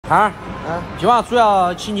胖儿，今晚主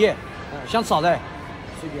要请你，想吃啥子？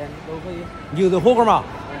随便都可以。牛肉火锅嘛。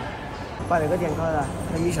把那个店搞了，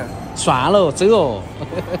开米线。算了，走哦。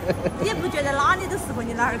你也不觉得哪里都适合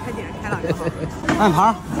你哪儿开店开了？哎，胖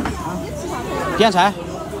儿，点菜。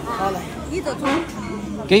好嘞。你这种。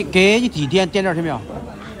给你弟点点听没有？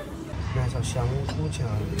燃烧香菇酱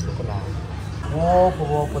都不辣。我婆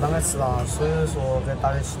婆不当爱吃辣，所以说给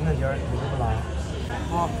打点清淡点儿，又不辣。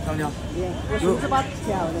好，调料。我甚至把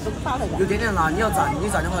调料都打在这。有点点辣，你要蘸，你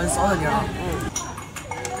蘸的话少蘸点啊。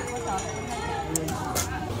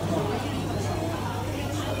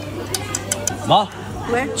妈，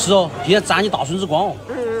喂，吃哦，今天沾你大孙子光哦，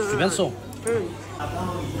随便吃哦。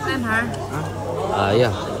来胖儿。哎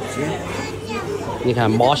呀，你看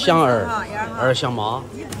妈想儿，儿想妈。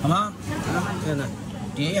好吗？来来，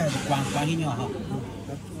爹还是管管给你了哈。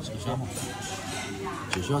吃小嘛，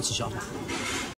就喜欢吃小嘛。